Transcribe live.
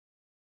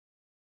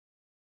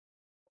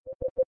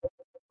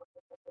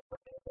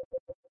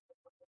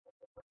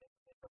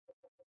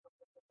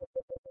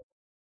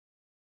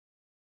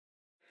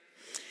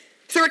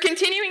So we're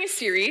continuing a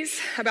series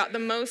about the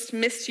most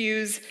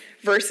misused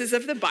verses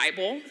of the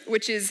Bible,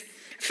 which is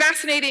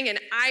fascinating and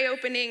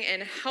eye-opening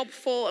and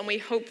helpful, and we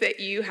hope that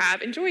you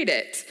have enjoyed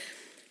it.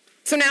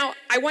 So now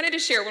I wanted to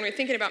share, when we're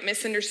thinking about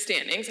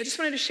misunderstandings, I just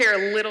wanted to share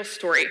a little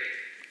story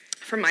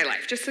from my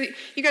life, just so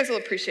you guys will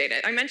appreciate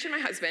it. I mentioned my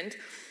husband.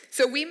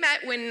 So we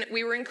met when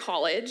we were in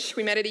college.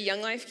 We met at a Young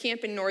Life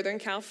camp in Northern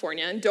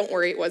California. And don't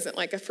worry, it wasn't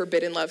like a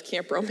forbidden love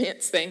camp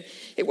romance thing.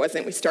 It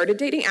wasn't. We started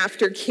dating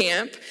after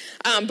camp.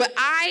 But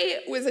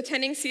I was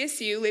attending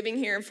CSU, living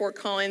here in Fort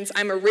Collins.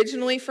 I'm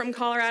originally from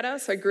Colorado,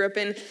 so I grew up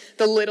in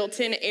the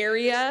Littleton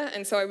area.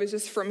 And so I was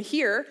just from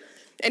here.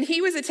 And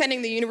he was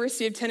attending the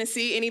University of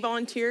Tennessee. Any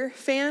volunteer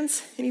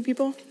fans? Any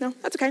people? No?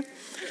 That's okay.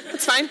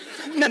 That's fine.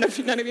 None of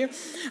you.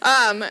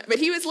 But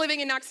he was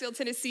living in Knoxville,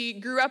 Tennessee,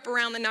 grew up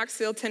around the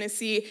Knoxville,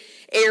 Tennessee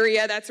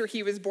area. That's where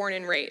he was born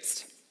and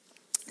raised.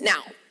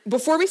 Now,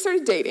 before we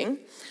started dating,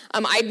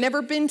 I'd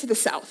never been to the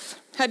South,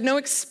 had no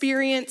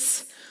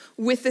experience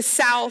with the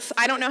South.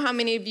 I don't know how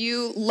many of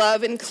you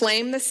love and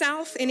claim the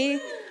South. Any?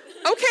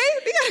 Okay,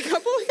 we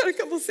got a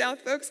couple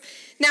South folks.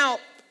 Now,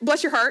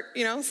 bless your heart,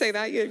 say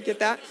that, you get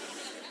that.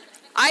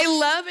 I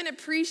love and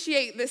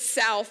appreciate the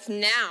South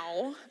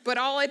now, but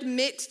I'll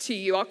admit to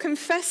you, I'll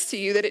confess to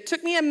you that it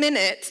took me a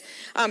minute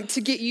to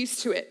get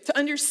used to it, to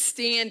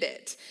understand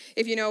it,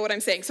 if you know what I'm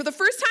saying. So the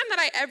first time that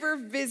I ever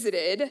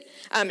visited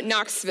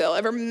Knoxville,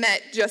 ever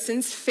met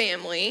Justin's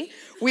family,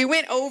 we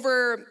went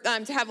over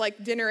to have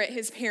dinner at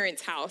his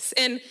parents' house,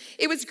 and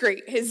it was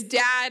great. His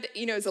dad,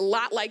 is a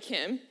lot like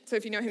him. So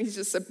if you know him, he's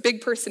just a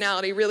big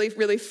personality, really,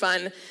 really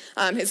fun.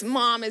 His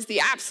mom is the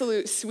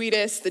absolute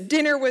sweetest. The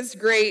dinner was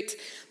great.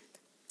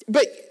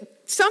 But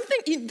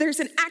there's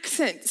an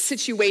accent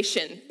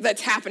situation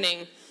that's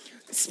happening,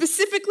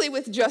 specifically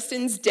with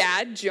Justin's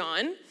dad,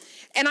 John,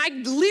 and I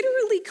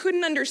literally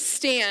couldn't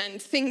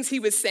understand things he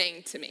was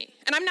saying to me.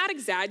 And I'm not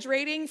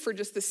exaggerating for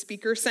just the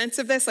speaker sense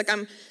of this.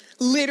 I'm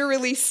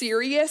literally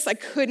serious. I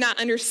could not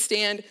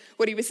understand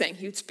what he was saying.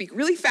 He would speak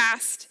really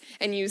fast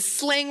and use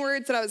slang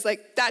words that I was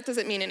like, that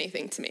doesn't mean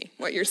anything to me,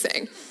 what you're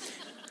saying.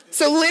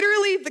 So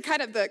literally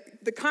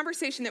the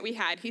conversation that we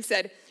had, he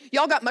said,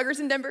 y'all got muggers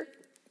in Denver?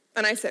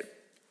 And I said,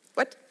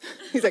 what?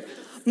 He's like,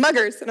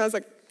 muggers. And I was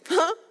like,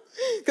 huh?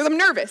 Because I'm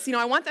nervous.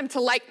 I want them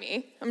to like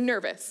me. I'm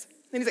nervous.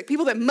 And he's like,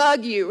 people that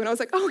mug you. And I was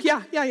like, oh,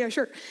 yeah,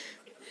 sure.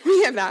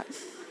 We have that.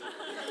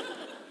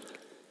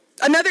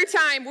 Another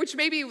time, which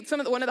may be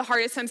one of the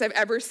hardest times I've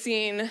ever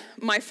seen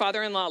my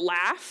father-in-law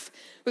laugh,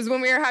 was when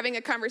we were having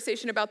a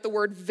conversation about the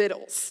word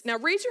vittles. Now,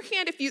 raise your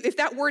hand if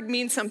that word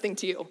means something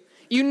to you.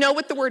 You know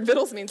what the word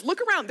vittles means.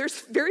 Look around.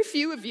 There's very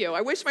few of you.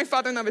 I wish my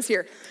father-in-law was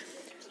here.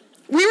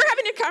 We were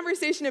having a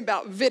conversation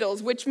about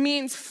vittles, which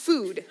means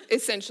food,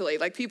 essentially.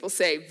 Like people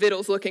say,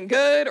 vittles looking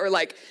good, or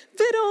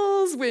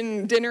vittles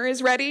when dinner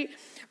is ready.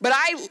 But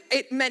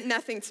it meant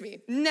nothing to me.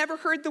 Never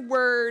heard the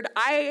word.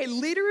 I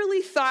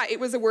literally thought it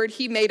was a word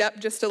he made up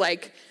just to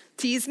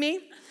tease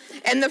me.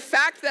 And the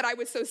fact that I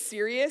was so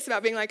serious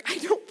about being I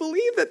don't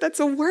believe that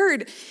that's a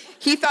word.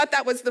 He thought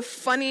that was the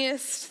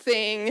funniest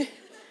thing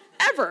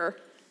ever.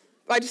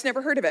 I just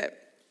never heard of it.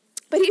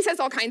 But he says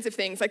all kinds of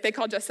things, they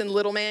call Justin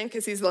Little Man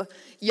because he's the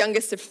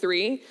youngest of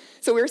three.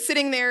 So we were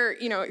sitting there,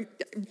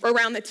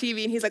 around the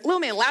TV, and he's like, Little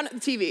Man, loud up the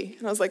TV.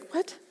 And I was like,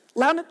 what?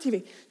 Loud up the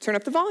TV. Turn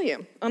up the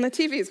volume on the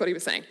TV is what he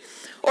was saying.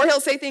 Or he'll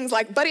say things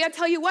like, buddy, I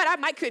tell you what,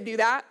 Mike could do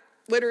that.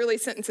 Literally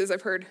sentences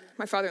I've heard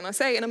my father-in-law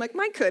say, and I'm like,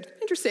 Mike could.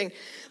 Interesting.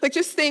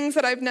 just things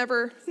that I've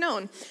never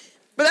known.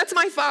 But that's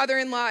my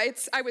father-in-law.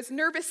 I was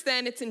nervous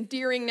then. It's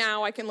endearing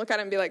now. I can look at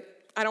him and be like,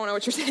 I don't know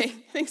what you're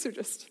saying. Things are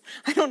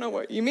I don't know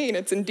what you mean.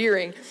 It's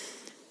endearing.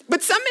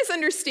 But some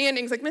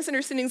misunderstandings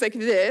like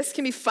this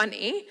can be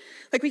funny.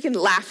 We can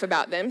laugh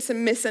about them.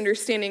 Some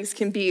misunderstandings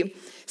can be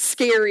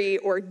scary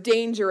or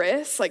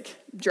dangerous, like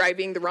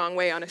driving the wrong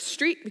way on a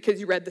street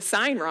because you read the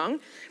sign wrong.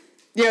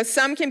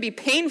 Some can be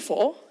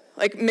painful,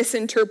 like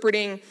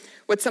misinterpreting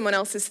what someone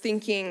else is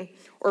thinking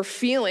or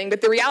feeling.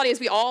 But the reality is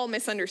we all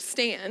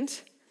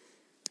misunderstand.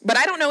 But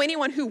I don't know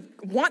anyone who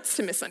wants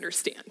to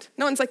misunderstand.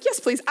 No one's like, yes,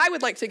 please, I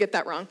would like to get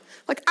that wrong.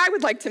 I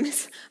would like to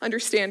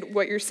misunderstand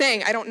what you're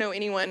saying. I don't know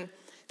anyone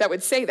that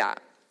would say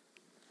that.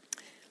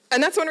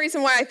 And that's one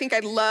reason why I think I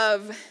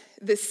love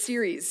this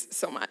series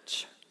so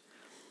much.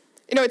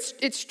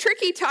 It's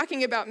tricky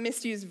talking about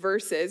misused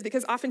verses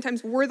because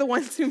oftentimes we're the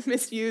ones who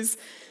misuse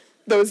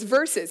those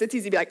verses. It's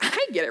easy to be like,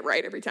 I get it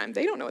right every time.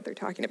 They don't know what they're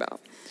talking about.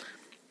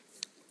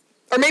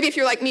 Or maybe if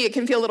you're like me, it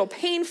can feel a little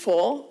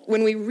painful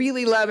when we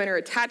really love and are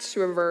attached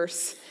to a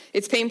verse.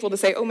 It's painful to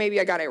say, oh,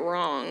 maybe I got it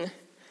wrong.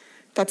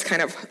 That's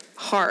kind of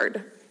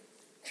hard.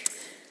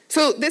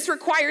 So this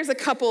requires a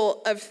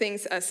couple of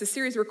things to us. The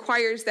series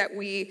requires that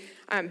we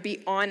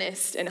be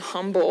honest and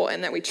humble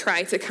and that we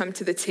try to come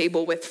to the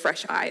table with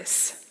fresh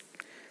eyes.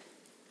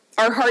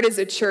 Our heart as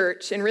a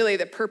church, and really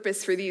the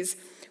purpose for these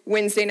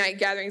Wednesday night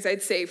gatherings,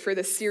 I'd say for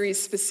the series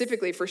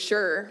specifically for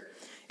sure,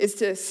 is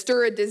to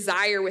stir a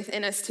desire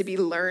within us to be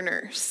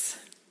learners.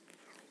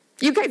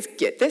 You guys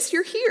get this?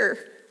 You're here.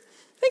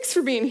 Thanks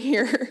for being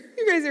here.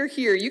 You guys are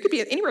here. You could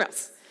be anywhere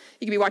else.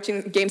 You could be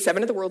watching Game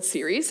 7 of the World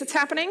Series that's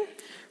happening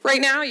right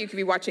now. You could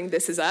be watching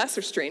This Is Us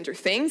or Stranger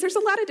Things. There's a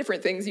lot of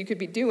different things you could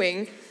be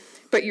doing,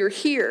 but you're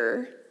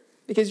here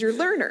because you're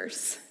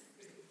learners.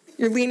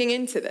 You're leaning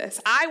into this.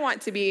 I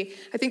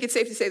think it's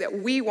safe to say that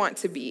we want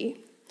to be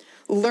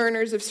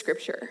learners of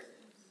Scripture,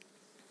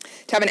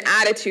 to have an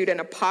attitude and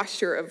a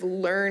posture of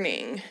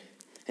learning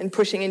and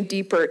pushing in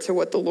deeper to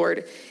what the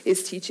Lord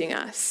is teaching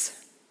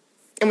us.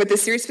 And with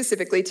this series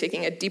specifically,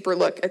 taking a deeper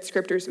look at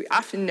scriptures we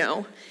often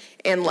know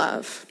and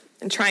love,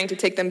 and trying to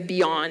take them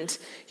beyond,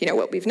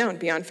 what we've known,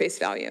 beyond face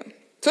value.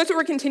 So that's what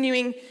we're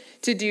continuing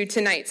to do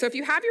tonight. So if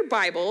you have your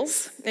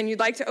Bibles and you'd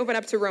like to open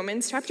up to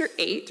Romans chapter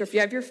 8, or if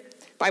you have your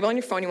Bible on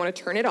your phone, you want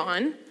to turn it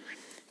on,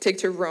 take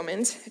to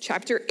Romans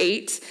chapter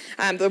 8.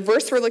 The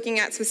verse we're looking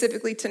at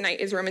specifically tonight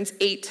is Romans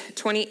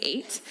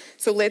 8:28.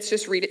 So let's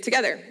just read it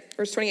together.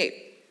 Verse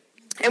 28.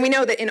 And we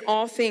know that in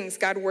all things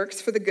God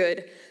works for the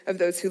good of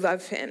those who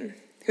love him,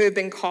 who have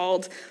been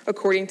called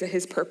according to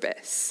his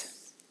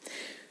purpose.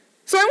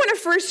 So I want to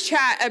first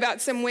chat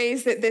about some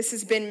ways that this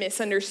has been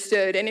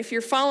misunderstood. And if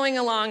you're following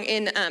along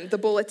in the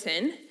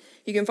bulletin,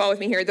 you can follow with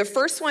me here. The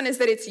first one is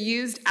that it's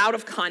used out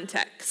of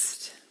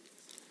context.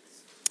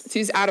 It's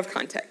used out of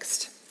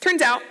context.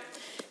 Turns out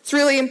it's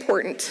really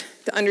important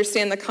to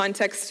understand the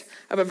context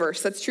of a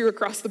verse. That's true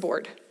across the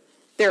board.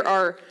 There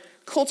are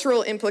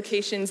cultural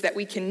implications that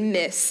we can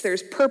miss.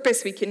 There's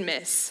purpose we can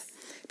miss.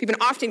 People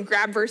often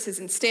grab verses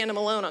and stand them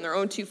alone on their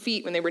own 2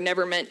 feet when they were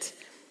never meant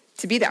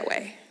to be that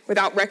way,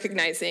 without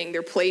recognizing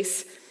their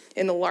place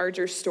in the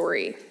larger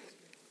story.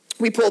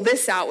 We pull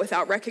this out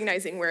without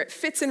recognizing where it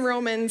fits in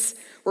Romans,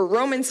 where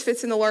Romans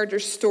fits in the larger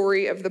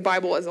story of the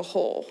Bible as a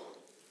whole.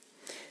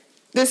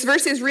 This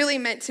verse is really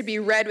meant to be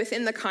read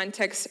within the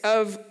context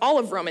of all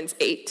of Romans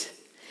 8.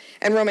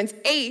 And Romans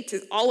 8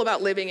 is all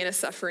about living in a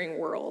suffering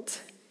world,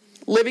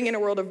 living in a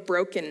world of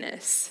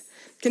brokenness,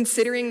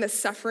 considering the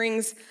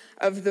sufferings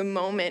of the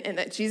moment, and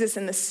that Jesus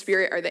and the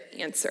Spirit are the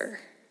answer.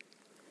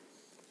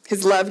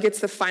 His love gets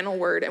the final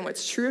word, and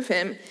what's true of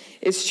him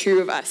is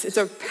true of us. It's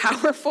a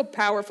powerful,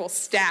 powerful,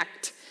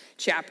 stacked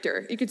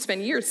chapter. You could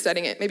spend years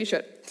studying it. Maybe you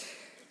should.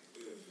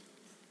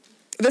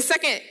 The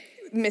second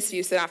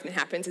misuse that often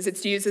happens is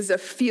it's used as a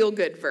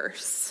feel-good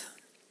verse.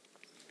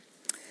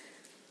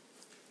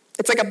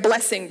 It's like a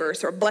blessing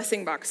verse or a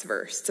blessing box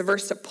verse. It's a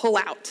verse to pull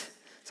out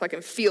so I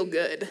can feel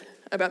good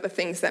about the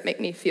things that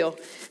make me feel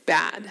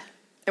bad.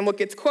 And what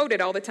gets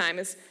quoted all the time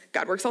is,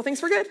 God works all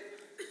things for good.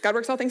 God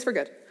works all things for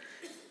good.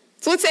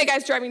 So let's say a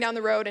guy's driving down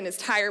the road and his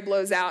tire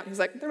blows out. And he's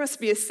like, there must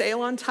be a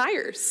sale on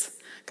tires.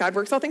 God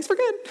works all things for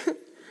good.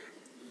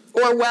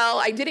 Or, well,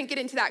 I didn't get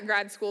into that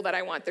grad school that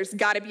I want. There's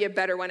got to be a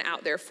better one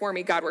out there for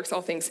me. God works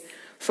all things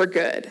for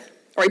good.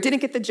 Or I didn't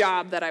get the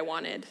job that I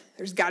wanted.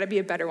 There's got to be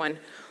a better one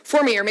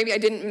for me. Or maybe I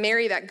didn't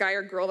marry that guy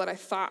or girl that I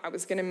thought I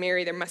was going to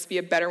marry. There must be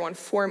a better one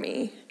for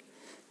me.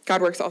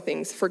 God works all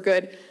things for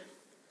good.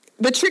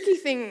 The tricky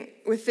thing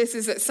with this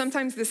is that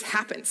sometimes this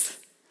happens.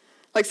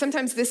 Like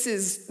sometimes this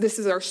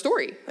is our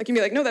story. Like you can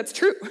be like, no, that's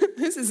true.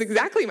 This is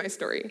exactly my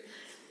story.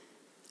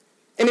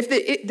 And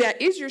if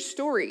that is your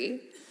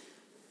story,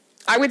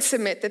 I would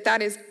submit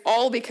that is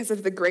all because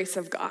of the grace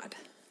of God.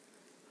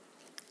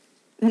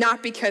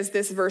 Not because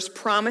this verse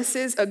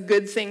promises a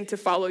good thing to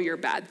follow your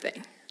bad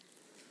thing.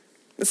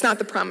 It's not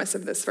the promise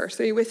of this verse.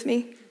 Are you with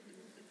me?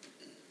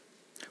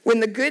 When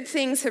the good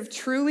things have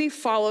truly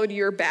followed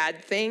your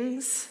bad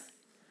things,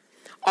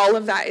 all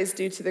of that is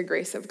due to the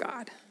grace of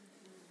God.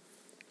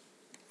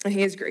 And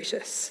he is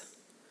gracious.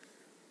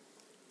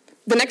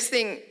 The next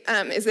thing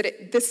is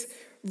that this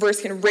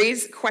verse can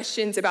raise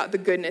questions about the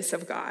goodness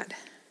of God.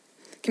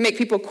 It can make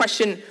people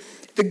question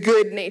the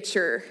good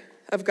nature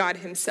of God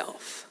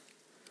himself.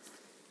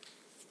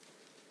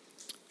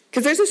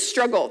 Because there's a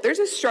struggle. There's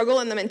a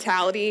struggle in the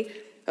mentality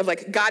of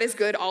like, God is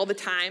good all the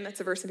time. That's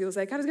a verse that people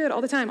say, God is good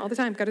all the time, all the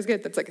time. God is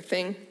good. That's like a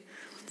thing.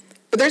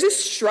 But there's a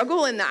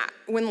struggle in that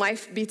when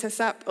life beats us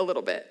up a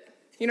little bit.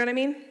 You know what I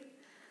mean?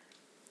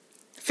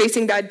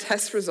 Facing bad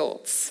test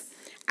results,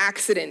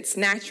 accidents,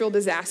 natural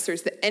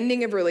disasters, the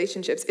ending of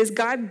relationships. Is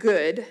God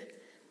good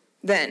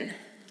then?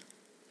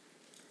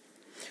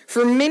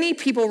 For many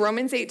people,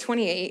 Romans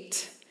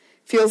 8:28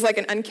 feels like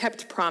an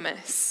unkept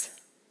promise.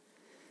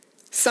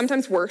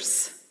 Sometimes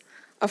worse,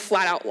 a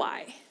flat-out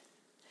lie.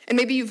 And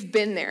maybe you've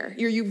been there.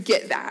 You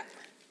get that.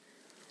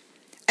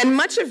 And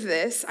much of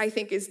this, I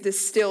think, is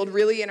distilled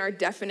really in our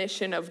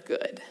definition of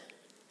good.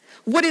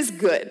 What is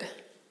good?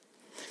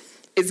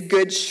 Is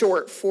good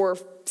short for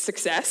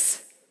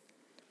success,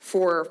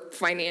 for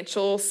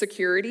financial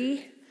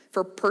security,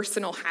 for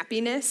personal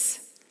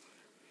happiness?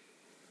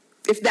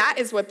 If that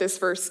is what this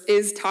verse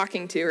is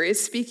talking to or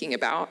is speaking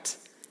about,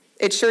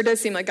 it sure does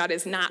seem like God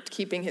is not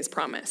keeping his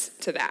promise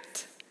to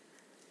that.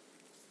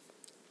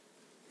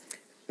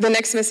 The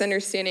next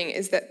misunderstanding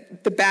is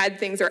that the bad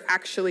things are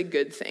actually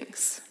good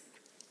things.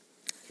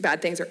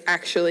 Bad things are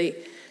actually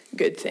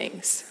good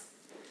things.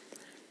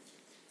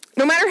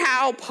 No matter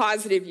how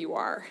positive you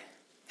are,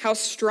 how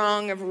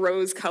strong of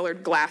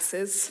rose-colored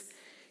glasses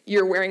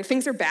you're wearing,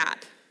 things are bad.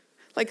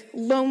 Like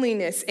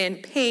loneliness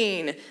and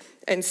pain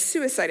and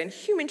suicide and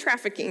human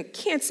trafficking,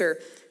 cancer,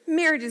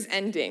 marriages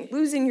ending,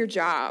 losing your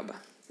job,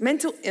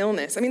 mental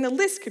illness. I mean, the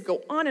list could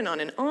go on and on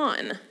and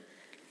on.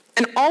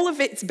 And all of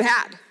it's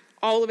bad.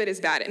 All of it is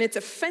bad. And it's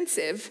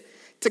offensive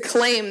to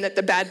claim that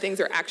the bad things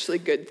are actually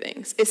good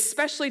things,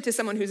 especially to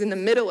someone who's in the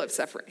middle of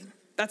suffering.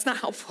 That's not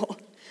helpful.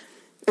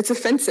 It's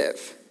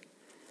offensive.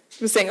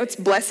 It was saying, oh, it's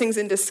blessings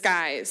in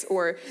disguise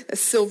or a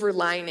silver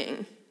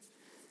lining.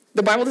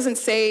 The Bible doesn't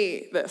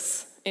say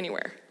this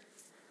anywhere.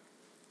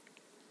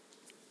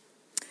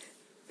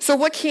 So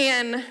what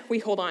can we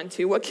hold on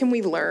to? What can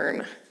we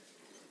learn?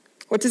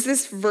 What does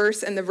this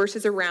verse and the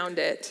verses around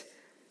it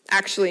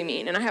actually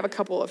mean? And I have a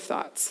couple of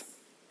thoughts.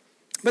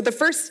 But the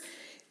first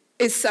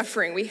is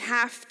suffering. We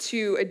have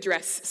to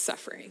address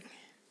suffering,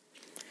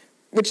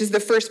 which is the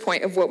first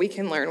point of what we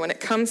can learn. When it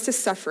comes to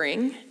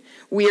suffering,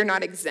 we are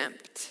not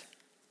exempt.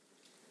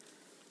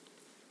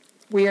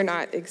 We are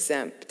not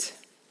exempt.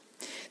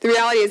 The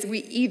reality is we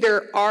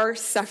either are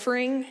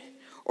suffering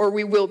or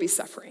we will be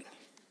suffering.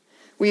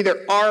 We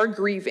either are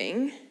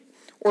grieving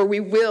or we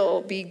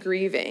will be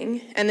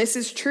grieving. And this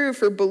is true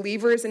for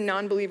believers and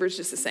non-believers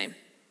just the same.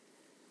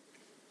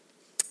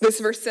 This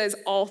verse says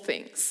all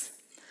things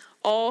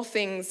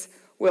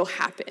will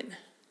happen.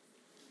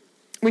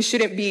 We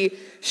shouldn't be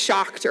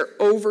shocked or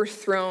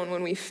overthrown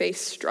when we face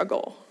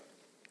struggle.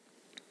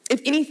 If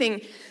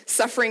anything,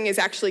 suffering is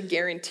actually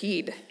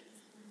guaranteed.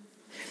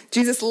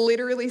 Jesus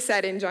literally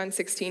said in John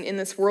 16, in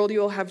this world you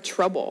will have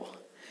trouble,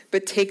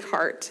 but take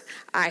heart,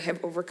 I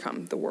have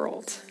overcome the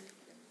world.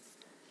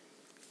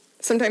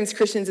 Sometimes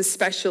Christians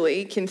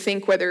especially can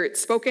think, whether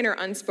it's spoken or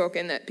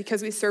unspoken, that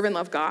because we serve and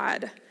love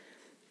God,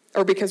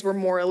 or because we're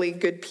morally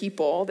good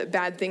people, that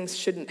bad things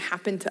shouldn't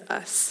happen to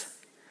us.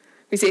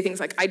 We say things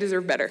like, I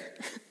deserve better.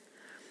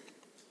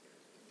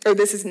 Or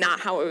this is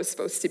not how it was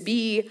supposed to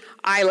be.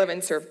 I love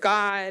and serve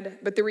God.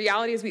 But the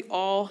reality is we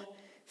all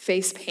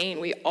face pain.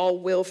 We all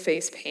will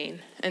face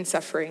pain and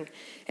suffering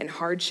and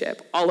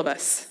hardship. All of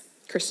us,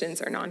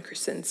 Christians or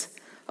non-Christians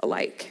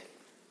alike.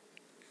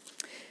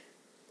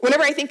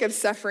 Whenever I think of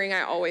suffering,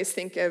 I always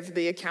think of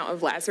the account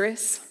of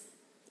Lazarus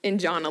in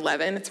John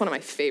 11. It's one of my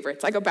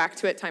favorites. I go back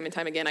to it time and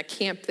time again. I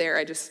camp there.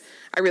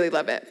 I really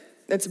love it.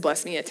 It's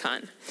blessed me a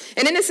ton.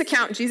 And in this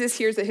account, Jesus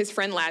hears that his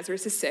friend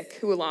Lazarus is sick,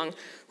 who along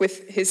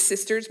with his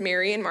sisters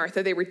Mary and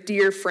Martha, they were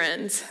dear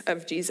friends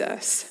of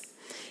Jesus.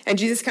 And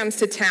Jesus comes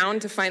to town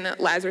to find that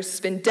Lazarus has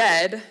been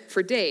dead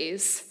for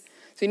days.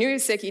 So he knew he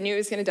was sick. He knew he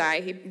was going to die.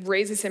 He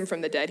raises him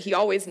from the dead. He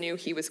always knew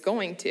he was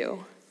going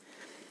to.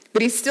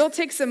 But he still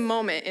takes a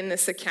moment in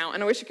this account,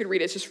 and I wish I could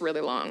read it. It's just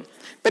really long.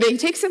 But he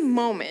takes a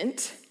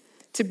moment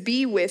to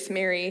be with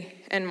Mary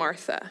and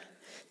Martha,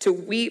 to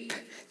weep,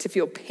 to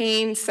feel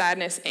pain,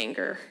 sadness,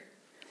 anger.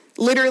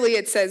 Literally,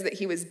 it says that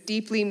he was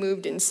deeply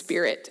moved in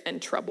spirit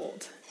and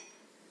troubled.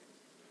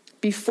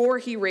 Before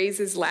he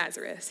raises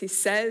Lazarus, he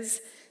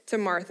says to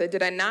Martha,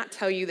 did I not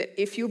tell you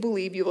that if you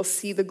believe, you will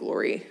see the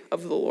glory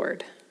of the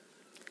Lord?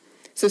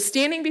 So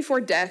standing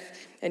before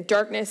death and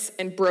darkness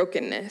and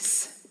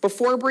brokenness,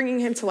 before bringing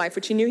him to life,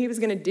 which he knew he was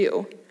going to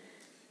do,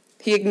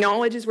 he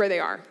acknowledges where they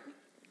are,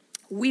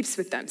 weeps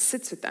with them,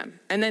 sits with them,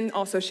 and then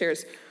also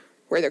shares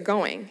where they're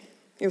going.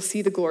 You'll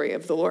see the glory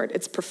of the Lord.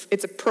 It's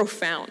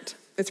profound.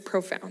 It's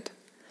profound.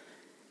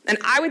 And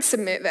I would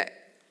submit that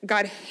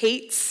God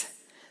hates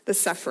the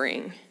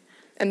suffering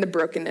and the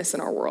brokenness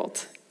in our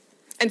world.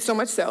 And so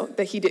much so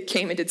that he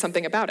came and did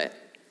something about it.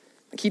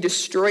 He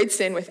destroyed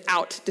sin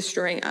without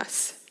destroying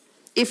us.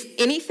 If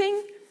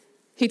anything,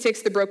 he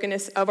takes the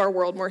brokenness of our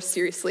world more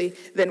seriously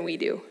than we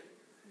do.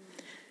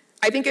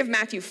 I think of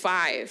Matthew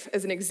 5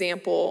 as an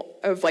example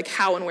of like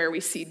how and where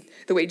we see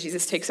the way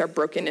Jesus takes our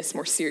brokenness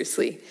more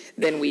seriously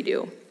than we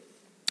do.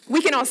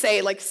 We can all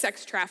say like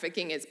sex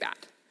trafficking is bad.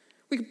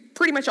 We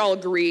pretty much all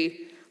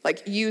agree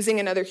like using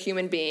another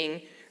human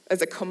being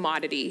as a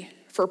commodity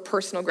for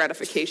personal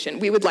gratification.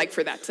 We would like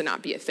for that to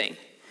not be a thing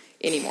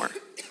anymore.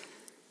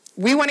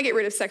 We want to get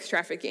rid of sex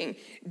trafficking.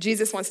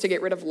 Jesus wants to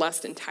get rid of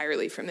lust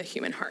entirely from the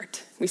human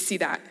heart. We see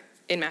that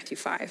in Matthew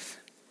 5.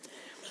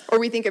 Or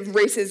we think of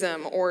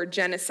racism or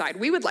genocide.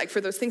 We would like for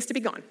those things to be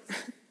gone.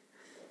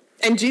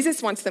 And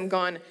Jesus wants them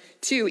gone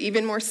too,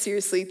 even more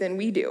seriously than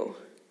we do.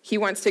 He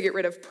wants to get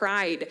rid of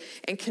pride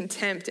and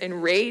contempt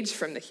and rage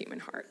from the human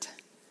heart.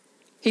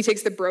 He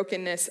takes the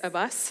brokenness of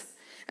us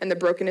and the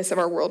brokenness of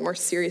our world more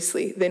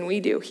seriously than we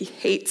do. He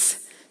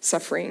hates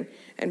suffering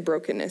and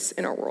brokenness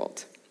in our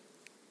world.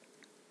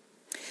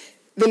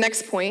 The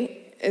next point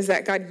is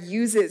that God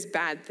uses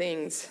bad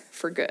things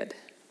for good.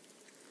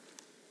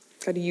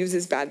 God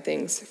uses bad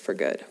things for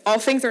good. All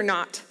things are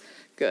not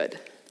good,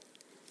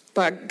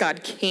 but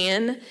God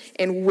can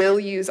and will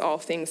use all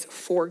things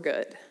for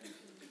good.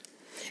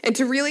 And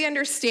to really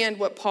understand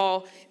what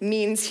Paul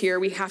means here,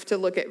 we have to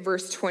look at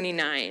verse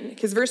 29,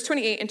 because verse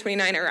 28 and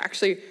 29 are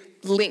actually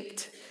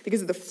linked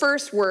because of the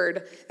first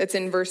word that's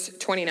in verse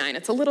 29.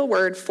 It's a little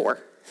word for.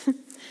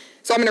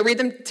 So I'm going to read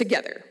them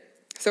together.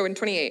 So in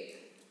 28,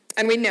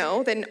 and we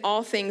know that in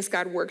all things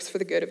God works for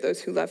the good of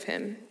those who love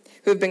him,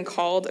 who have been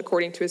called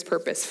according to his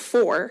purpose.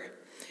 For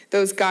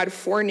those God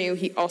foreknew,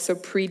 he also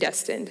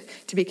predestined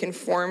to be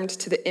conformed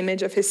to the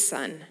image of his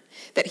Son,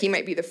 that he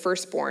might be the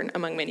firstborn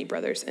among many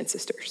brothers and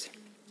sisters.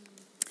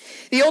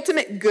 The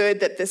ultimate good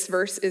that this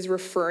verse is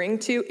referring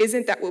to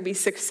isn't that we'll be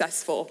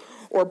successful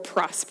or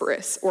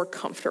prosperous or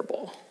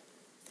comfortable.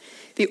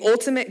 The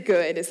ultimate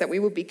good is that we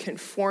will be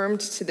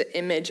conformed to the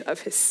image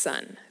of his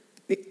Son.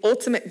 The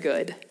ultimate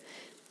good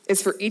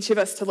is for each of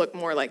us to look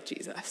more like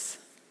Jesus,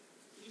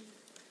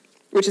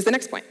 which is the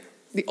next point.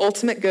 The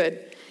ultimate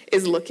good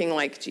is looking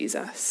like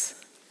Jesus.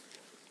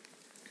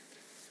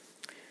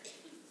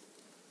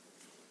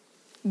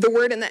 The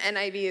word in the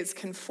NIV is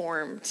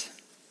conformed,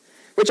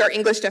 which our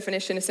English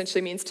definition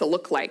essentially means to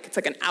look like. It's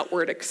like an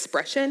outward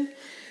expression.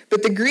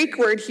 But the Greek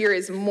word here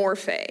is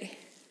morphe,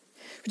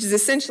 which is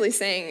essentially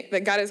saying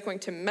that God is going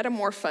to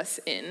metamorph us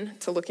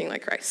into looking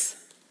like Christ.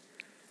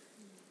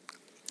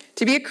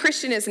 To be a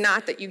Christian is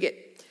not that you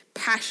get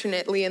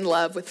passionately in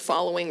love with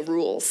following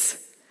rules,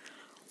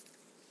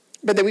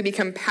 but that we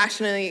become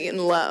passionately in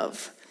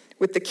love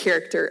with the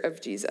character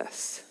of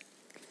Jesus.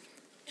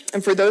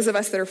 And for those of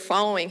us that are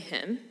following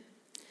him,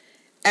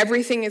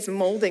 everything is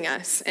molding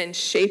us and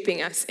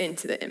shaping us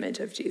into the image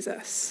of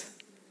Jesus.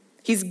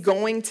 He's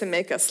going to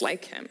make us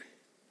like him.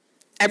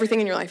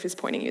 Everything in your life is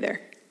pointing you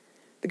there.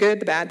 The good,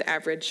 the bad, the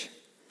average.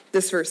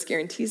 This verse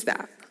guarantees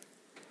that.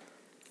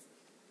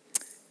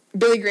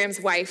 Billy Graham's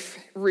wife,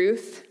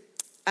 Ruth,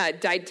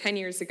 died 10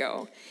 years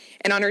ago.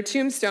 And on her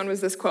tombstone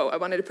was this quote. I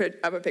wanted to put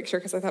up a picture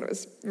because I thought it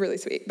was really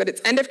sweet. But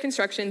it's, "End of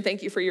construction,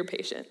 thank you for your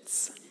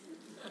patience."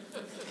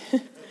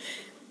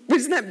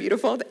 Isn't that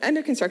beautiful? The end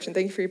of construction,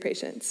 thank you for your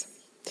patience.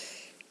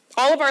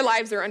 All of our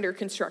lives are under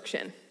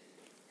construction.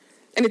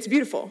 And it's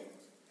beautiful.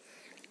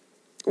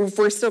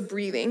 We're still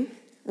breathing.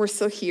 We're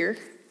still here.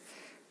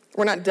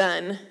 We're not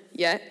done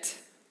yet.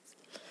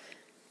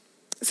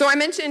 So I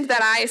mentioned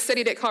that I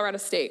studied at Colorado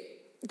State.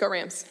 Go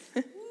Rams.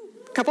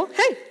 Couple?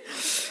 Hey.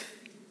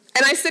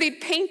 And I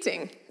studied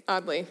painting,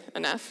 oddly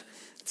enough.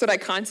 That's what I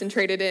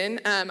concentrated in.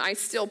 I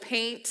still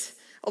paint,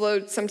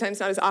 although sometimes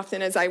not as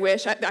often as I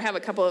wish. I have a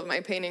couple of my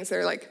paintings that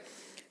are like,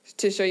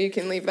 to show you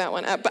can leave that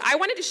one up. But I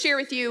wanted to share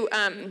with you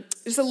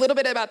just a little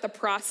bit about the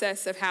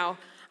process of how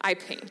I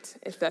paint,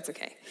 if that's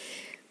okay.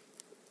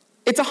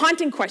 It's a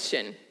haunting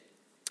question.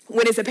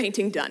 When is a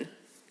painting done?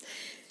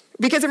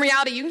 Because in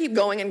reality, you can keep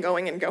going and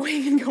going and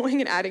going and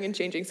going and adding and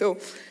changing. So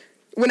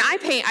when I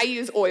paint, I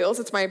use oils.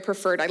 It's my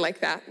preferred. I like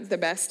that the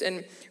best.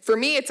 And for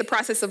me, it's a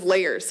process of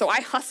layers. So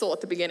I hustle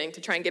at the beginning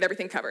to try and get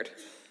everything covered.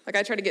 Like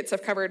I try to get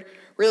stuff covered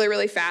really,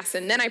 really fast.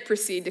 And then I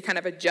proceed to kind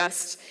of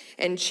adjust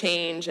and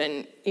change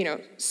and,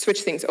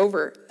 switch things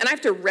over. And I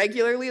have to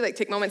regularly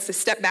take moments to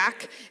step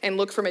back and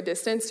look from a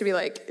distance to be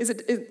like,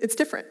 it's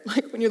different.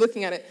 Like when you're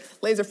looking at it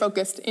laser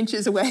focused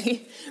inches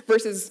away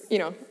versus,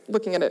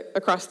 looking at it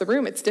across the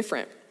room, it's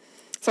different.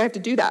 So I have to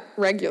do that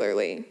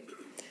regularly.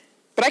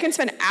 But I can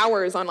spend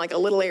hours on a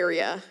little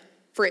area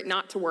for it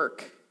not to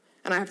work.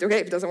 And I have to, okay,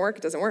 if it doesn't work,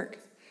 it doesn't work.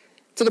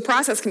 So the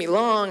process can be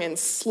long and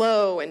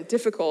slow and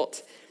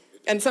difficult.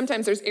 And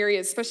sometimes there's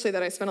areas, especially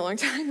that I spend a long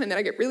time and that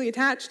I get really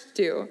attached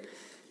to. And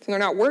they're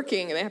not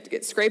working and they have to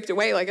get scraped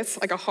away. It's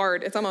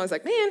I'm always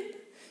like, man,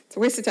 it's a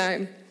waste of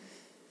time.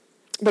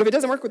 But if it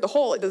doesn't work with the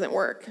whole, it doesn't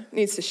work. It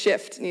needs to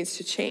shift, it needs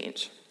to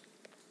change.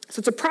 So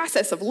it's a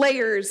process of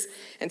layers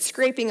and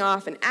scraping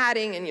off and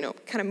adding and,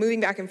 kind of moving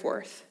back and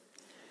forth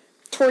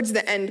towards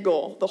the end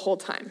goal the whole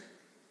time.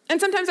 And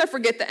sometimes I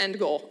forget the end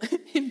goal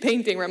in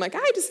painting where I'm like,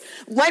 I just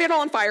light it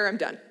all on fire, I'm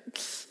done.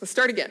 Let's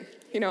start again.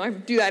 I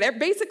do that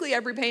basically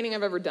every painting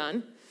I've ever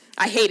done.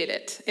 I hated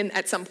it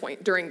at some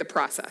point during the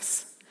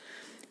process.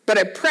 But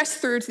I pressed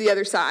through to the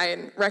other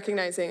side,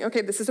 recognizing,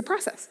 okay, this is a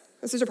process.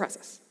 This is a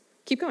process.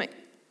 Keep going.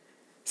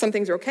 Some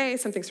things are okay,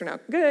 some things are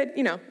not good.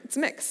 It's a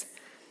mix.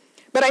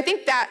 But I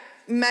think that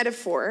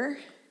metaphor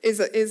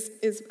is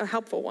a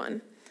helpful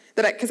one,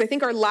 because I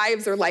think our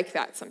lives are like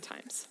that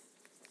sometimes.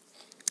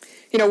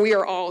 We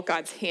are all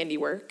God's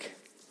handiwork.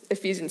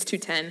 Ephesians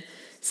 2:10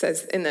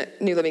 says in the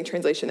New Living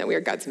Translation that we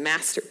are God's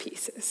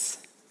masterpieces.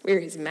 We are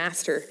his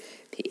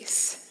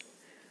masterpiece.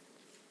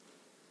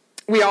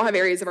 We all have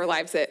areas of our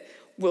lives that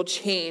will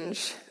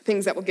change,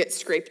 things that will get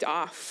scraped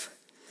off.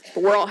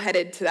 But we're all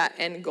headed to that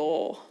end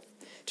goal,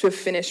 to a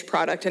finished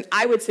product. And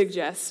I would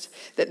suggest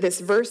that this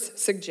verse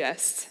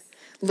suggests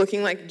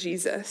looking like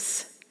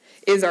Jesus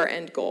is our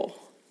end goal.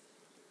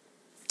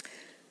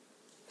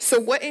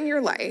 So what in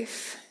your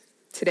life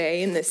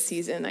today, in this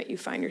season that you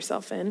find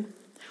yourself in,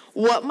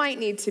 what might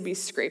need to be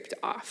scraped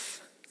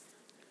off?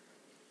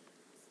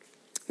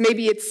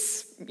 Maybe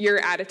it's your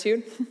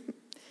attitude,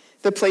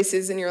 the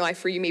places in your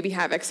life where you maybe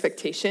have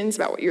expectations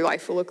about what your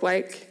life will look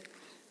like,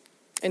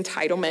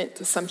 entitlement,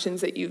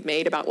 assumptions that you've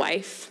made about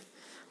life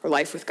or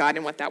life with God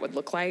and what that would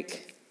look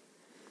like.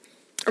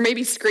 Or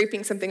maybe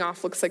scraping something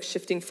off looks like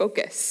shifting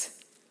focus.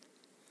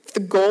 If the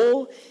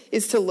goal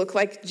is to look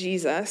like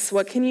Jesus,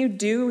 what can you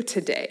do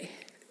today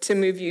to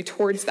move you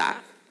towards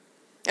that?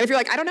 And if you're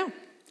like, I don't know,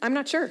 I'm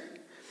not sure,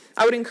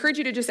 I would encourage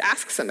you to just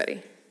ask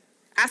somebody.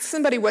 Ask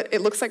somebody what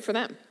it looks like for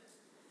them.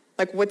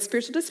 Like, what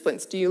spiritual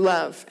disciplines do you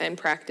love and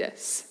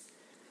practice?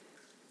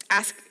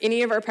 Ask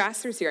any of our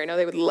pastors here. I know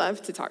they would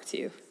love to talk to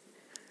you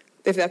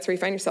if that's where you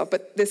find yourself.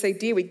 But this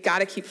idea, we got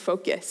to keep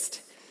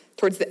focused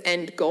towards the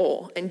end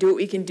goal and do what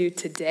we can do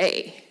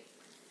today.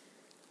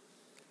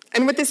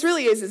 And what this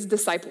really is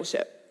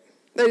discipleship.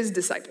 That is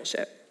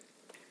discipleship.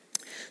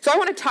 So I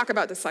want to talk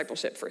about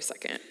discipleship for a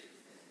second.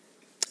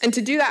 And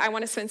to do that, I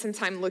want to spend some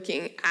time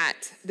looking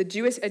at the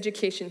Jewish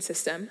education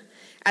system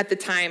at the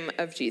time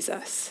of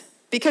Jesus,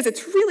 because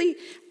it's really,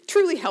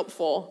 truly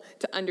helpful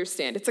to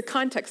understand. It's a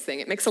context thing.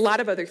 It makes a lot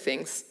of other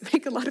things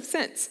make a lot of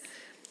sense.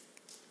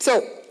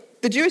 So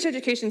the Jewish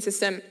education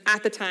system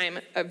at the time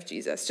of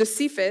Jesus,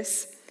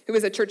 Josephus, who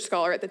was a church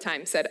scholar at the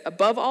time, said,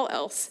 above all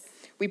else,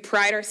 we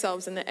pride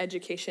ourselves in the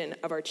education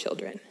of our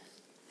children.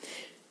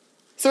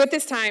 So at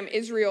this time,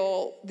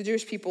 Israel, the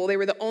Jewish people, they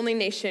were the only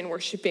nation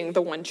worshiping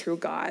the one true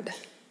God.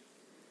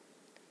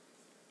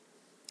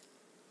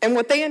 And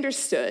what they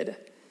understood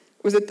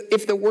was that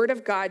if the word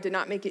of God did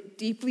not make it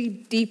deeply,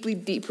 deeply,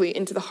 deeply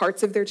into the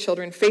hearts of their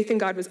children, faith in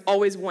God was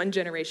always one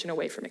generation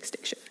away from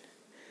extinction.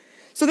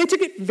 So they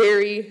took it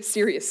very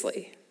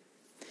seriously.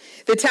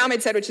 The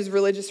Talmud said, which is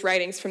religious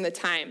writings from the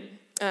time,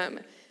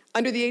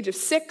 under the age of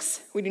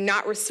 6, we do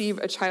not receive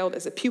a child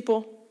as a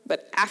pupil,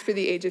 but after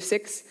the age of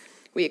 6,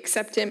 we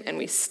accept him and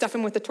we stuff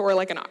him with the Torah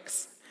like an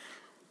ox.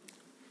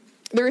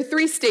 There are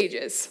 3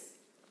 stages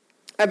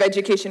of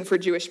education for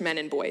Jewish men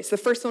and boys. The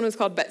first one was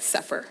called Bet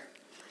Sefer,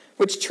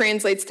 which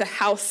translates to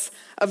house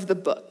of the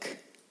book.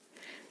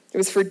 It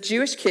was for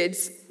Jewish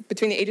kids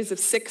between the ages of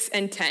 6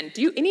 and 10.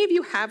 Do any of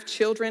you have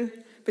children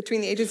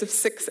between the ages of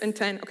 6 and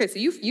 10? Okay, so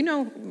you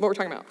know what we're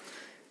talking about.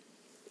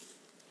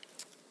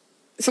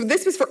 So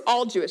this was for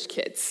all Jewish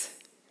kids,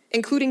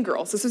 including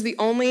girls. This was the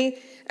only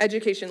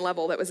education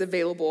level that was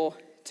available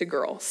to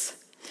girls.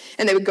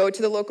 And they would go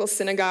to the local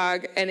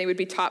synagogue and they would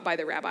be taught by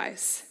the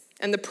rabbis.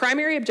 And the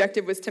primary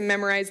objective was to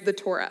memorize the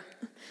Torah,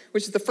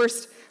 which is the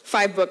first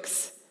 5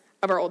 books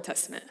of our Old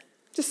Testament.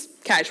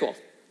 Just casual.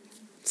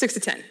 6 to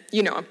 10,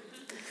 you know them.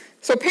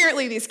 So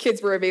apparently these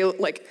kids were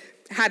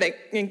had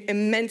an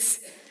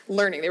immense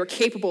learning. They were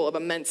capable of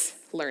immense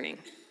learning.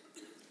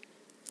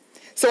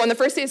 So on the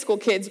first day of school,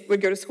 kids would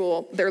go to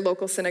school, their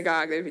local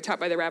synagogue. They would be taught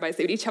by the rabbis.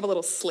 They would each have a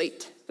little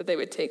slate that they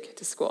would take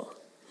to school.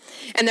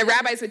 And the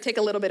rabbis would take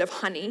a little bit of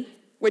honey,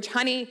 which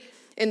honey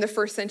in the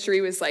first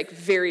century was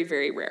very,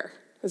 very rare.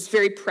 It was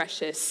very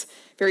precious,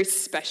 very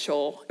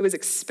special. It was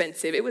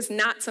expensive. It was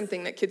not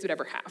something that kids would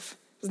ever have.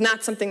 It was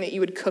not something that you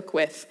would cook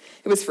with.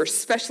 It was for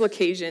special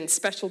occasions,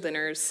 special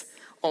dinners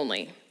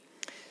only.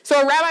 So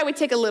a rabbi would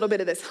take a little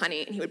bit of this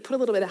honey, and he would put a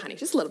little bit of honey,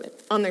 just a little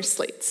bit, on their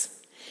slates.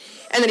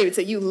 And then he would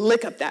say, you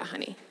lick up that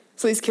honey.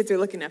 So these kids are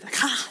looking at it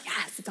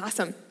yes, it's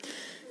awesome.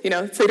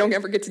 So they don't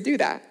ever get to do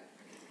that.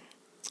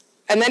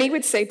 And then he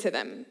would say to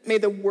them, may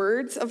the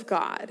words of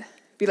God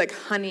be like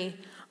honey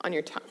on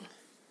your tongue.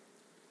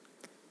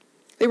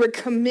 They were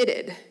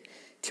committed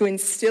to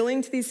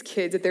instilling to these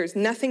kids that there's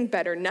nothing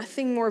better,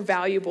 nothing more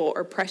valuable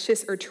or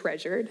precious or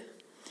treasured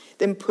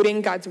than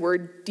putting God's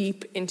word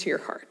deep into your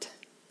heart.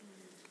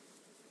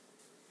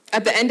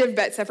 At the end of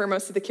Bet Sefer,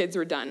 most of the kids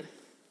were done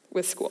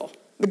with school.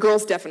 The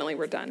girls definitely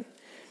were done.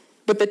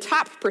 But the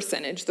top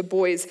percentage, the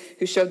boys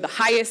who showed the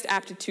highest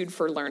aptitude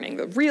for learning,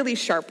 the really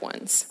sharp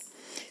ones,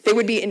 they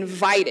would be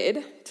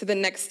invited to the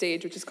next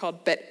stage, which is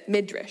called Bet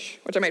Midrash,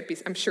 which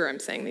I'm sure I'm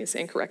saying these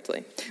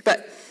incorrectly.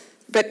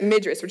 But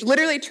Midrash, which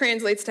literally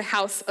translates to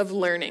house of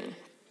learning.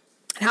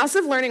 House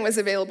of learning was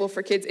available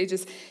for kids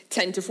ages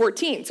 10 to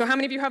 14. So how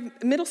many of you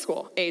have middle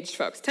school aged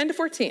folks? 10 to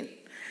 14.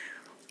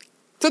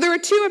 So there were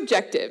 2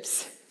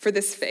 objectives for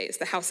this phase,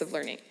 the house of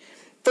learning.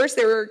 First,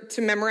 they were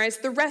to memorize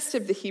the rest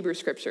of the Hebrew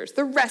scriptures,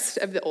 the rest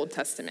of the Old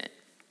Testament.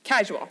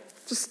 Casual.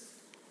 It's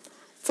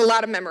a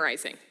lot of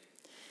memorizing.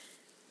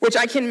 Which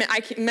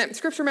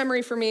scripture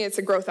memory for me, it's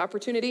a growth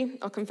opportunity.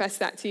 I'll confess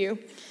that to you.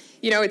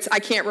 I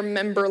can't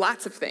remember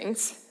lots of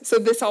things. So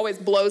this always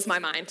blows my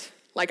mind.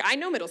 I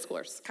know middle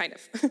schoolers, kind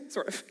of,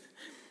 sort of.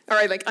 Or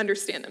I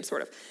understand them,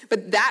 sort of.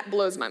 But that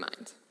blows my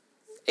mind.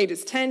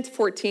 Ages 10 to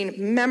 14,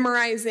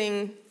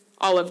 memorizing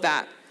all of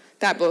that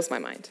blows my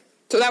mind.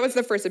 So that was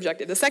the first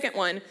objective. The second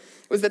one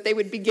was that they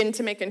would begin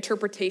to make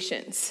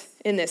interpretations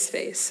in this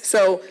phase.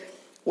 So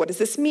what does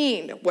this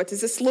mean? What does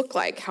this look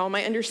like? How am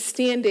I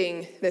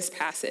understanding this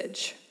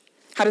passage?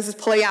 How does this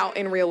play out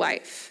in real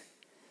life?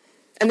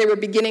 And they were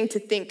beginning to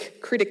think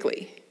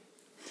critically.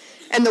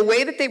 And the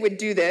way that they would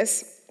do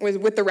this was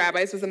with the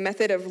rabbis was a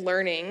method of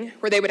learning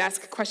where they would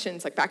ask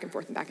questions back and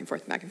forth and back and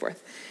forth and back and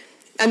forth.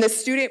 And the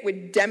student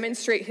would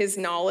demonstrate his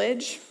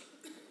knowledge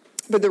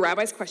with the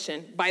rabbi's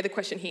question by the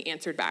question he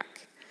answered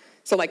back.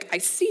 So I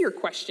see your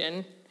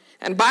question,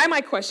 and by my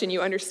question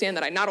you understand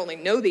that I not only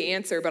know the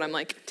answer, but I'm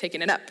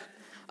taking it up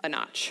a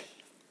notch.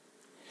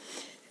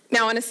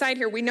 Now, on a side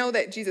here, we know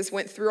that Jesus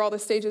went through all the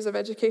stages of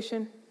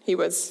education. He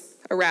was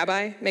a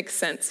rabbi. Makes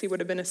sense. He would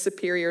have been a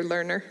superior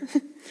learner.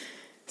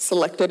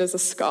 Selected as a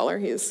scholar.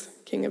 He is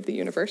king of the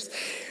universe.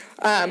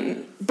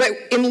 But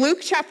in Luke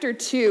chapter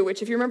 2,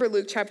 which if you remember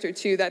Luke chapter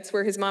 2, that's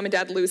where his mom and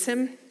dad lose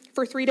him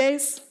for 3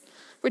 days.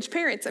 Which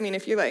parents, I mean,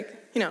 if you're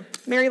like,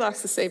 Mary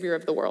lost the savior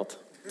of the world.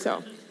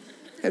 So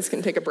this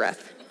can take a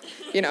breath,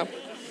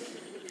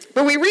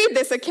 But we read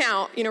this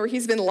account, where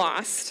he's been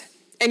lost.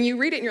 And you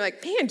read it and you're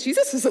like, man,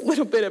 Jesus is a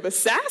little bit of a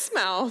sass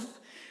mouth.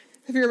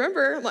 If you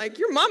remember, like,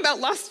 your mom about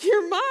lost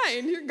your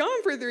mind. You're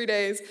gone for 3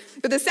 days.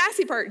 But the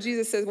sassy part,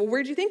 Jesus says, well,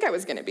 where'd you think I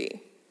was going to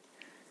be?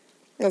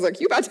 I was like,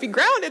 you about to be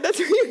grounded. That's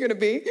where you're going to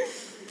be.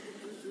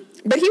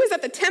 But he was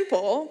at the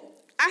temple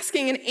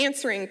asking and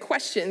answering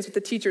questions with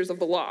the teachers of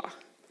the law.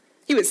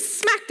 He was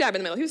smack dab in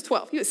the middle. He was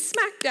 12. He was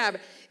smack dab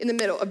in the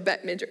middle of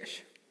Bet Midrash.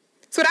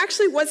 So it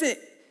actually wasn't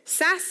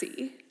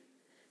sassy.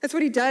 That's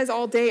what he does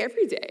all day,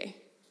 every day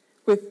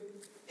with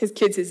his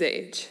kids his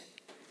age.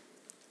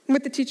 And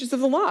with the teachers of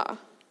the law.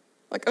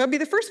 Like, that would be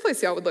the first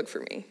place y'all would look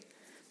for me.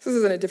 This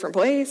isn't a different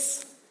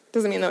place.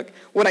 Doesn't mean, like,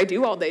 what I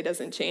do all day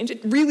doesn't change.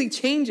 It really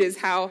changes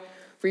how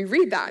we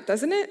read that,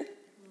 doesn't it?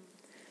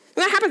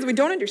 When that happens, we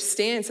don't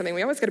understand something.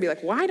 We always got to be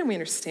like, why don't we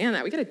understand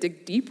that? We got to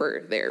dig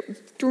deeper there.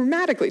 It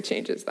dramatically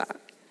changes that.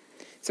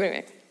 So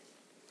anyway,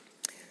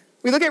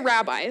 we look at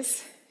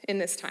rabbis in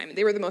this time.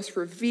 They were the most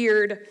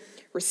revered,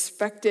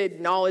 respected,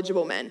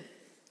 knowledgeable men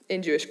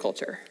in Jewish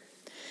culture.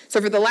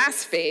 So for the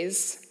last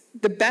phase,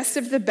 the best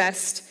of the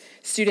best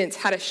students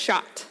had a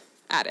shot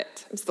at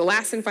it. It was the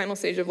last and final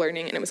stage of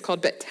learning, and it was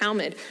called Bet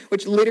Talmud,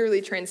 which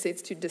literally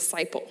translates to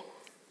disciple.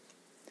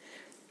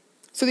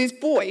 So these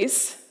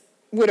boys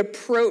would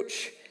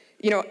approach,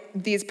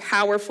 these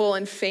powerful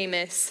and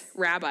famous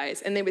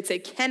rabbis, and they would say,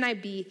 can I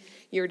be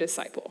your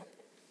disciple?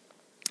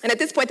 And at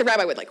this point, the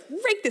rabbi would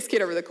rake this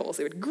kid over the coals.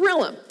 They would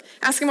grill him,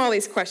 ask him all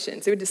these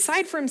questions. They would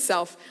decide for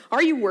himself,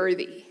 are you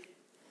worthy?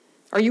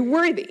 Are you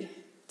worthy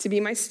to be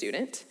my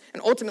student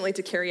and ultimately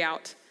to carry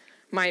out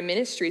my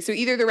ministry? So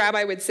either the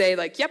rabbi would say,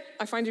 yep,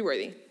 I find you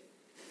worthy,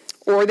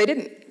 or they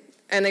didn't.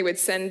 And they would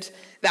send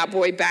that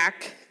boy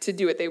back to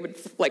do it. They would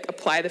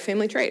apply the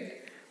family trade.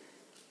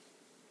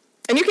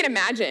 And you can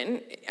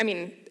imagine,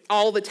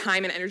 all the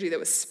time and energy that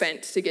was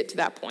spent to get to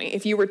that point.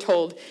 If you were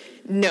told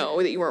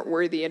no, that you weren't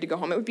worthy, you had to go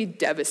home, it would be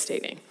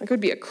devastating. It would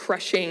be a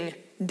crushing,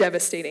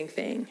 devastating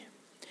thing.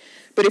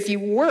 But if you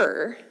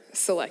were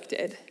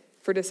selected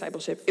for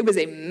discipleship, it was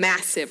a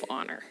massive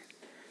honor.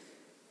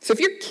 So if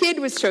your kid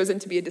was chosen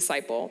to be a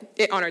disciple,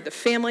 it honored the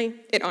family,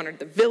 it honored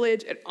the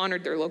village, it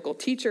honored their local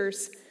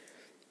teachers.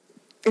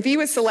 If he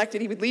was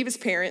selected, he would leave his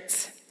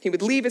parents, he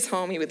would leave his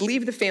home, he would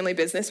leave the family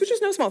business, which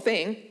is no small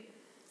thing.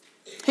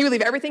 He would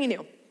leave everything he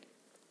knew.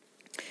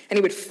 And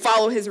he would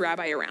follow his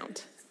rabbi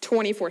around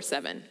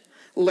 24/7,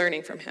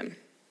 learning from him.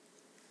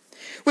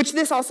 Which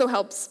this also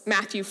helps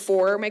Matthew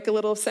 4 make a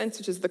little sense,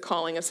 which is the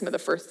calling of some of the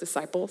first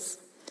disciples.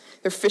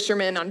 They're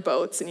fishermen on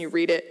boats, and you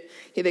read it.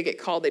 They get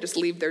called, they just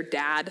leave their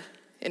dad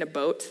in a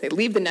boat. They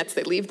leave the nets,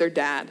 they leave their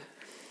dad.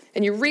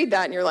 And you read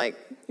that, and you're like,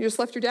 you just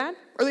left your dad?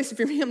 Or at least if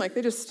you're me, I'm like,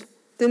 they just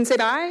didn't say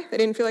bye? They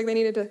didn't feel like they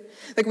needed to,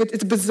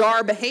 it's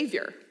bizarre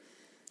behavior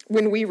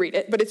when we read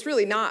it, but it's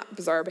really not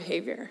bizarre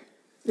behavior.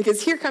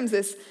 Because here comes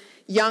this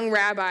young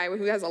rabbi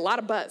who has a lot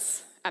of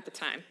buzz at the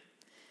time.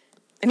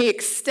 And he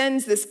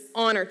extends this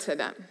honor to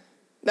them.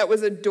 That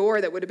was a door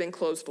that would have been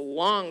closed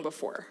long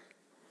before.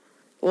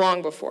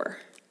 Long before.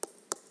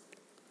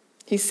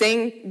 He's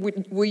saying,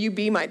 will you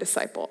be my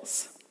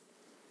disciples?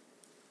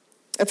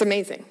 That's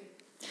amazing.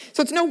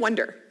 So it's no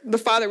wonder the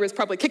father was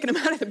probably kicking him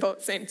out of the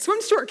boat saying,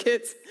 swim short,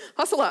 kids,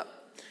 hustle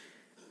up.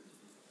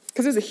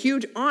 Because it was a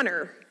huge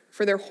honor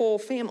for their whole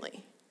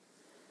family.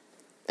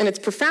 And it's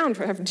profound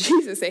to have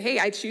Jesus say, hey,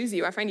 I choose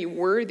you. I find you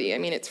worthy.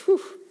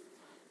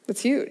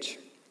 It's huge.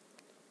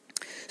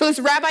 So this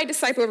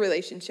rabbi-disciple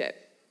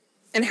relationship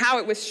and how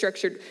it was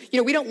structured.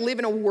 We don't live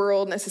in a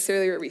world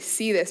necessarily where we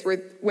see this,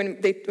 where when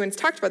it's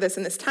talked about this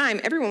in this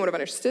time, everyone would have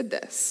understood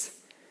this.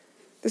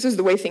 This is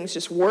the way things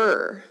just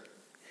were.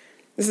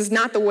 This is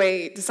not the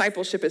way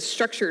discipleship is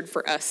structured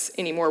for us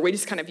anymore. We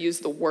just kind of use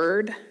the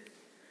word.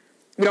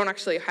 We don't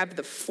actually have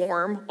the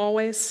form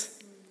always.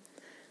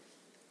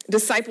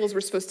 Disciples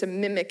were supposed to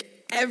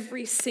mimic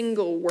every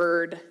single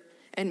word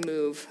and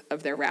move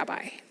of their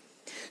rabbi.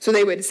 So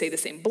they would say the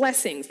same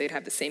blessings, they'd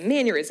have the same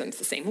mannerisms,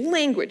 the same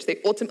language. They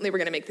ultimately were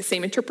going to make the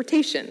same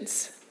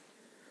interpretations.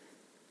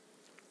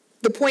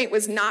 The point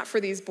was not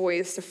for these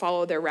boys to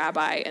follow their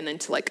rabbi and then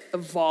to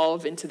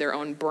evolve into their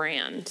own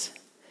brand,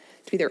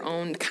 to be their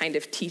own kind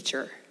of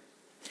teacher.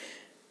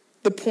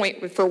 The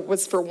point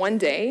was for one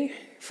day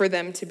for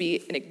them to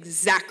be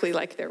exactly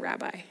like their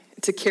rabbi,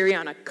 to carry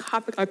on a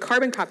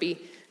carbon copy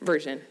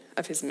version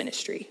of his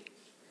ministry.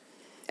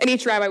 And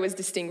each rabbi was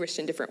distinguished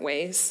in different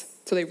ways,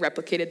 so they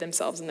replicated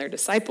themselves in their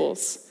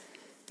disciples,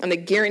 and they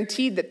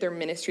guaranteed that their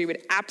ministry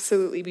would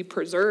absolutely be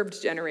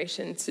preserved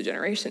generations to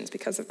generations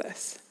because of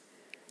this.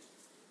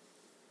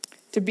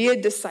 To be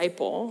a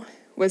disciple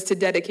was to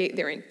dedicate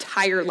their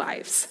entire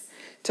lives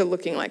to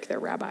looking like their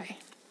rabbi.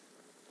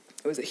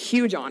 It was a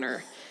huge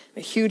honor,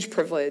 a huge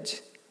privilege,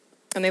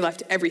 and they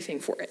left everything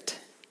for it.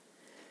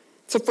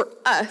 So for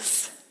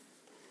us,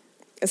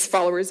 as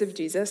followers of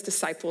Jesus,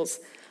 disciples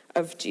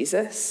of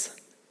Jesus,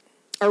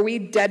 are we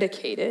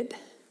dedicated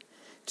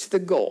to the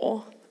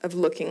goal of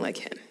looking like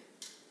him?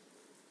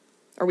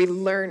 Are we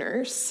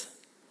learners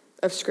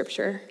of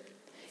Scripture,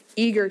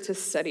 eager to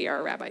study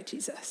our Rabbi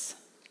Jesus?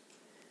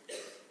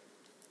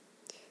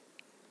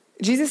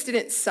 Jesus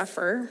didn't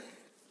suffer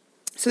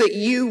so that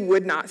you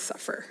would not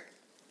suffer,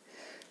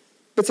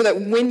 but so that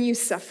when you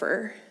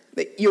suffer,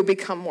 that you'll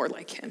become more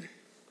like him.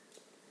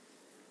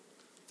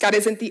 God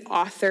isn't the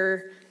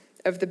author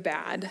of the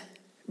bad,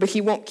 but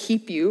he won't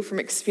keep you from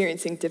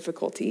experiencing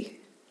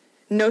difficulty.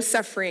 No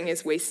suffering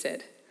is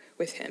wasted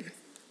with him.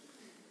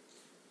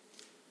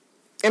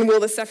 And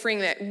will the suffering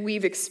that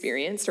we've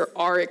experienced or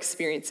are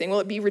experiencing, will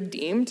it be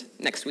redeemed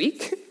next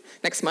week,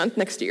 next month,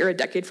 next year, a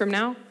decade from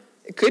now?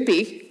 It could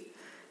be.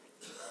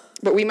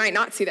 But we might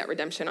not see that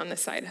redemption on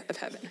this side of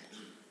heaven.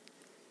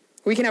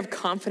 We can have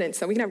confidence,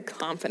 though. We can have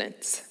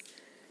confidence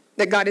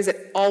that God is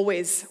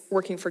always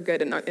working for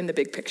good in the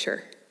big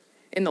picture,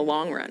 in the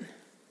long run.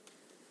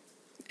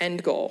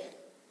 End goal.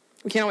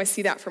 We can't always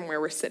see that from where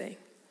we're sitting.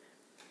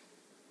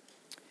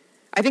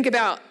 I think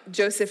about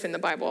Joseph in the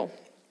Bible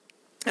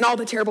and all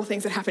the terrible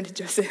things that happened to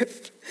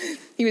Joseph.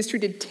 He was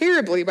treated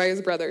terribly by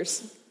his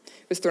brothers.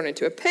 He was thrown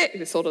into a pit. He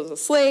was sold as a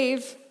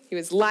slave. He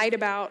was lied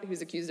about. He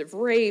was accused of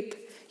rape.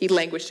 He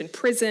languished in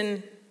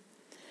prison.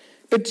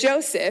 But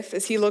Joseph,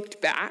 as he looked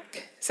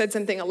back, said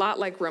something a lot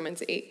like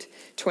Romans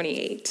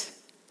 8:28.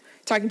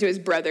 Talking to his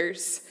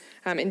brothers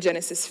in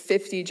Genesis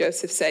 50,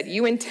 Joseph said,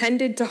 "You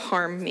intended to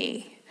harm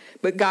me,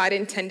 but God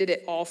intended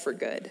it all for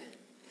good.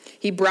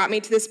 He brought me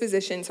to this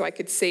position so I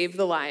could save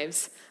the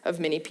lives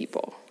of many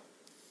people."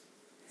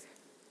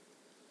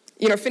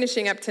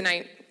 Finishing up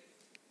tonight,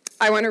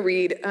 I want to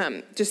read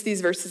just these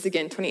verses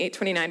again, 28,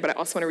 29, but I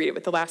also want to read it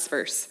with the last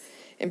verse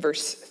in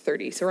verse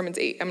 30. So Romans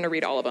 8, I'm going to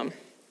read all of them.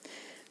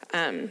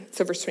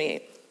 So verse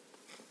 28.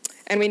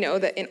 "And we know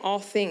that in all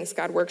things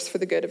God works for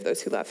the good of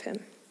those who love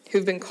him,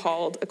 who've been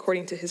called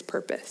according to his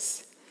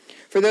purpose.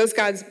 For those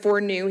God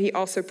foreknew, he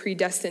also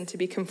predestined to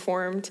be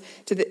conformed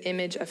to the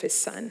image of his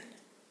Son,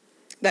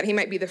 that he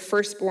might be the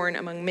firstborn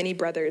among many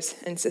brothers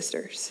and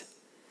sisters.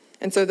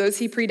 And so those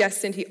he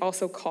predestined, he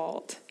also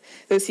called.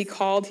 Those he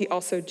called, he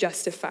also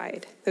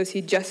justified. Those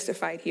he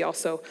justified, he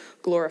also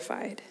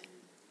glorified."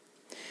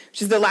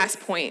 Which is the last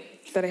point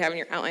that I have in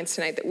your outlines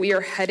tonight, that we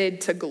are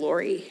headed to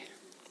glory.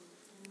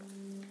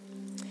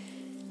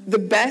 The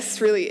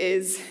best really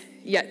is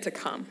yet to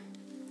come.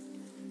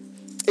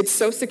 It's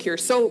so secure,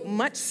 so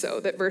much so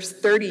that verse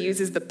 30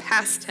 uses the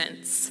past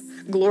tense,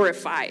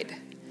 glorified,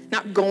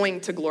 not going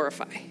to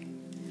glorify.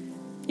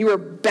 You are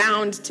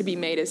bound to be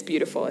made as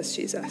beautiful as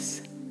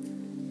Jesus.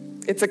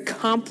 It's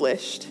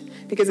accomplished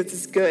because it's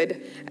as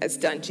good as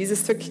done.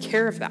 Jesus took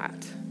care of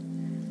that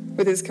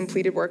with his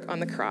completed work on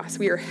the cross.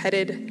 We are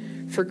headed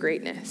for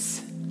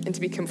greatness and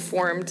to be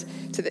conformed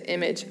to the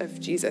image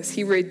of Jesus.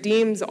 He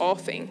redeems all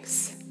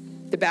things,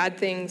 the bad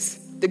things,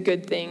 the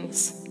good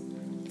things,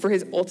 for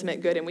his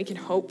ultimate good, and we can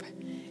hope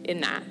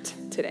in that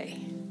today.